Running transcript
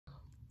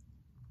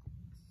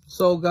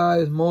So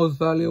guys, most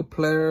valuable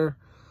player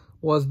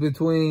was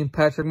between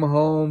Patrick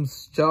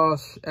Mahomes,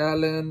 Josh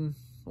Allen,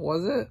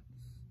 was it?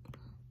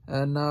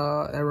 And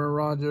Aaron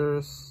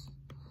Rodgers.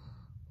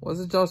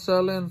 Was it Josh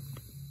Allen?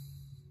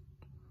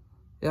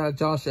 Yeah,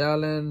 Josh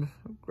Allen,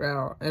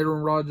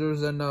 Aaron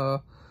Rodgers, and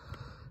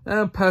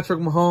Patrick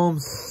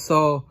Mahomes.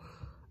 So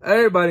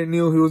everybody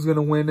knew he was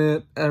gonna win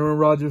it. Aaron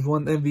Rodgers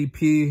won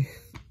MVP,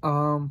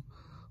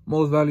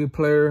 most valuable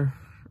player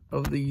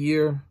of the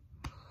year.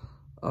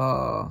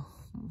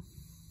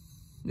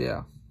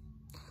 Yeah,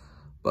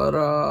 but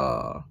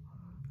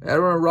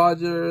Aaron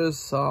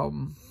Rodgers, how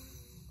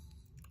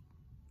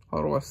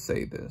do I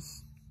say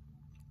this?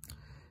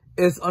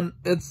 It's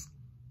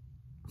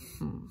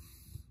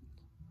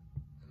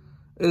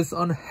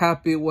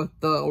unhappy with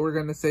the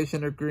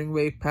organization of Green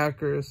Bay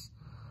Packers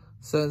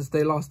since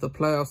they lost the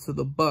playoffs to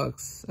the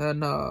Bucks.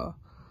 And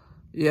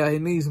yeah, he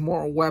needs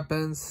more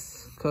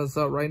weapons because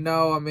right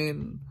now, I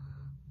mean,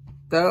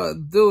 they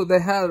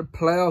had a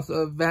playoff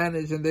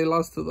advantage and they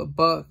lost to the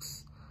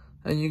Bucks.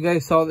 And you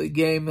guys saw the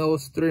game. It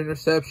was 3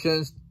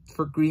 interceptions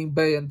for Green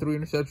Bay and 3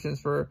 interceptions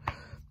for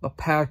the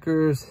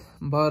Packers.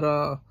 But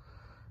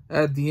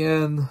at the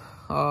end,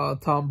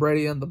 Tom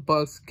Brady and the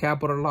Bucks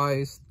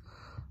capitalized.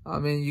 I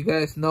mean, you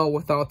guys know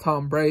without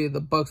Tom Brady, the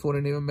Bucks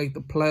wouldn't even make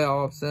the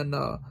playoffs. And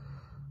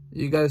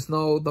you guys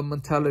know the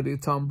mentality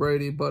of Tom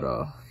Brady. But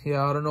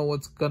yeah, I don't know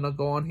what's going to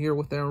go on here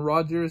with Aaron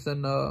Rodgers.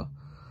 And I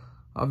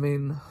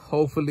mean,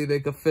 hopefully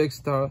they could fix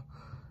the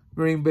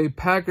Green Bay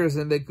Packers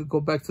and they could go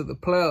back to the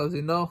playoffs,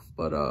 you know.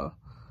 But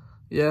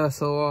yeah,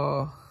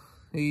 so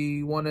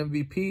he won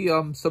MVP.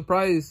 I'm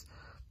surprised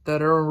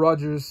that Aaron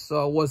Rodgers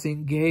was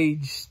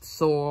engaged,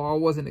 so I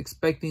wasn't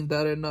expecting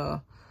that. And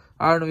I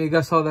don't know if you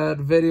guys saw that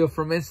video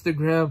from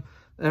Instagram.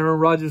 Aaron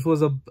Rodgers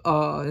was in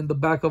the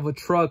back of a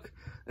truck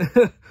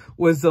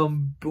with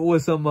some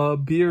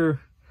beer,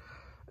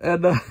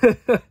 and I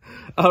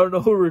don't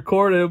know who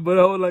recorded, but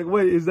I was like,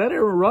 wait, is that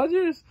Aaron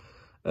Rodgers?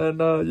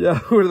 And yeah,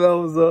 that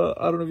was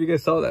I don't know if you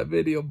guys saw that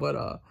video,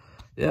 but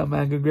yeah,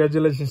 man,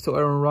 congratulations to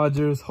Aaron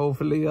Rodgers.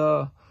 Hopefully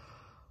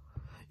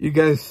you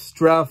guys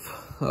draft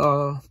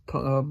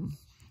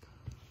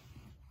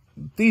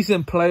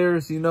decent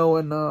players, you know,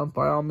 and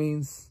by all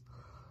means,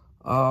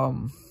 not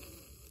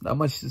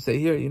much to say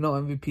here, you know,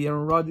 MVP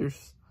Aaron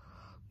Rodgers.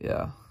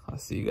 Yeah, I'll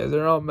see you guys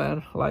around,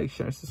 man. Like,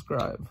 share, and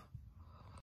subscribe.